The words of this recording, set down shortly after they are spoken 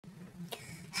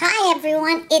Hi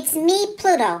everyone, it's me,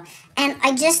 Pluto, and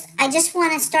I just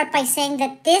want to start by saying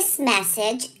that this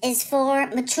message is for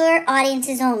mature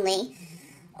audiences only,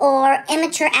 or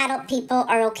immature adult people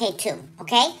are okay too.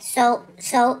 Okay, so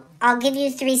I'll give you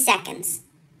 3 seconds.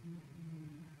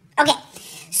 Okay,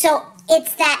 so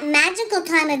it's that magical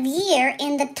time of year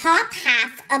in the top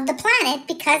half of the planet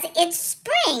because it's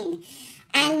spring,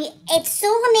 and it's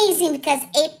so amazing because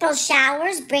April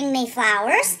showers bring May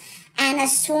flowers. And a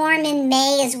swarm in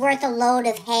May is worth a load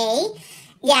of hay.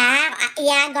 Yeah,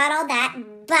 I got all that.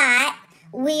 But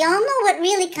we all know what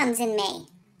really comes in May.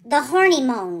 The horny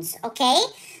moans, okay?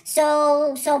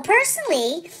 So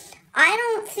personally, I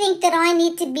don't think that I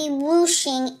need to be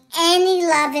whooshing any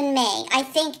love in May. I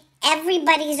think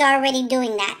everybody's already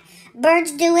doing that.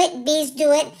 Birds do it, bees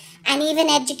do it, and even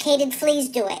educated fleas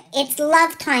do it. It's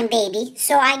love time, baby.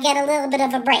 So I get a little bit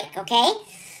of a break, okay?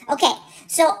 Okay.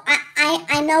 So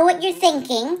I know what you're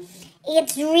thinking.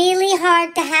 It's really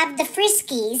hard to have the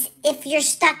friskies if you're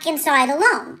stuck inside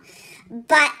alone.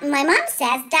 But my mom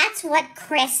says that's what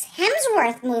Chris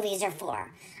Hemsworth movies are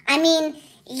for. I mean,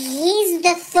 he's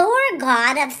the Thor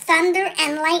god of thunder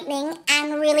and lightning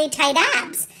and really tight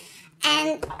abs.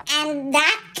 And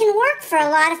that can work for a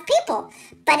lot of people.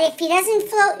 But if he doesn't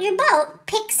float your boat,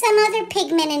 pick some other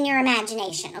pigment in your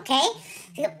imagination, okay?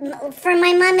 For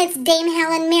my mom, it's Dame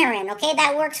Helen Mirren, okay?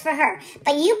 That works for her.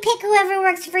 But you pick whoever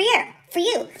works for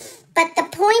you. But the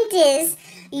point is,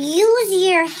 use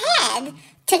your head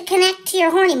to connect to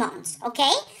your horny moans,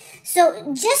 okay?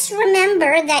 So just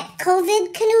remember that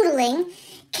COVID canoodling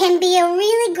can be a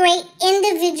really great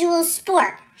individual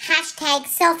sport. Hashtag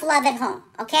self-love at home,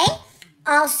 okay?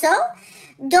 Also,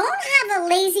 don't have a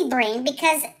lazy brain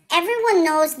because everyone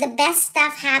knows the best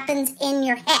stuff happens in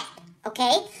your head,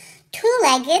 okay?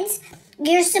 Two-leggeds,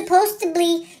 you're supposed to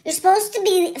be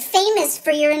famous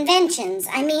for your inventions.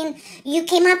 I mean, you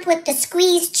came up with the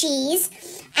squeeze cheese,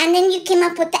 and then you came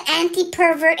up with the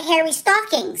anti-pervert hairy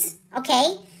stockings,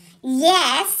 okay?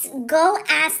 Yes, go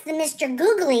ask the Mr.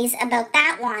 Googlies about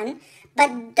that one,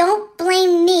 but don't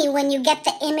blame me when you get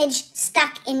the image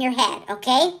stuck in your head,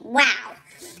 okay? Wow.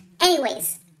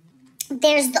 Anyways,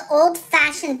 there's the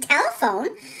old-fashioned telephone.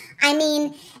 I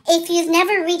mean, if you've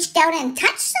never reached out and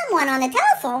touched someone on the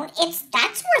telephone,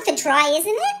 that's worth a try, isn't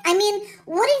it? I mean,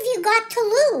 what have you got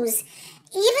to lose?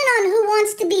 Even on Who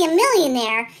Wants to Be a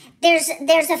Millionaire,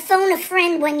 there's a phone a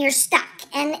friend when you're stuck.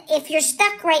 And if you're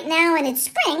stuck right now and it's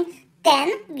spring,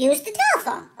 then use the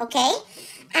telephone, okay?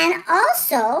 And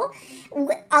also,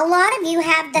 a lot of you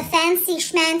have the fancy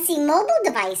schmancy mobile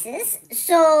devices,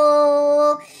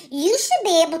 so you should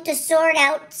be able to sort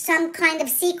out some kind of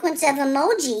sequence of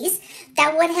emojis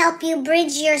that would help you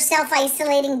bridge your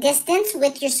self-isolating distance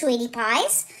with your sweetie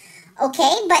pies.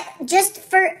 Okay, but just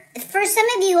for some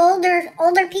of you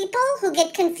older people who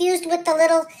get confused with the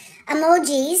little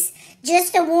emojis,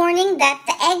 just a warning that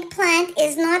the eggplant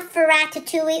is not for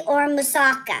ratatouille or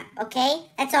moussaka, okay?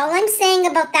 That's all I'm saying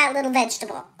about that little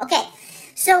vegetable. Okay,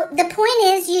 so the point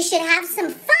is you should have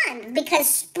some fun because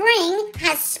spring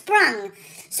has sprung.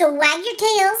 So wag your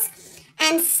tails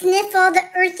and sniff all the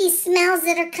earthy smells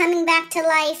that are coming back to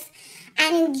life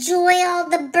and enjoy all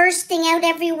the bursting out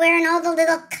everywhere and all the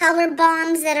little color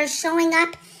bombs that are showing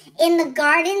up in the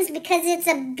gardens because it's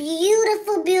a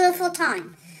beautiful, beautiful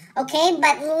time. Okay,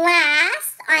 but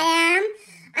last, I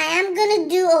am going to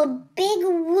do a big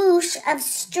whoosh of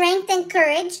strength and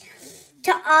courage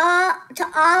to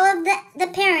all of the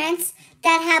parents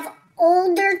that have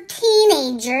older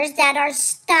teenagers that are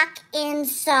stuck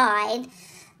inside.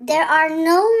 There are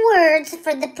no words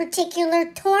for the particular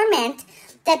torment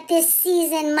that this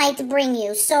season might bring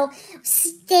you. So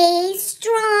stay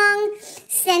strong,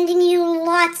 sending you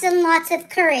lots and lots of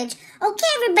courage. Okay,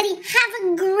 everybody, have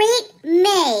a great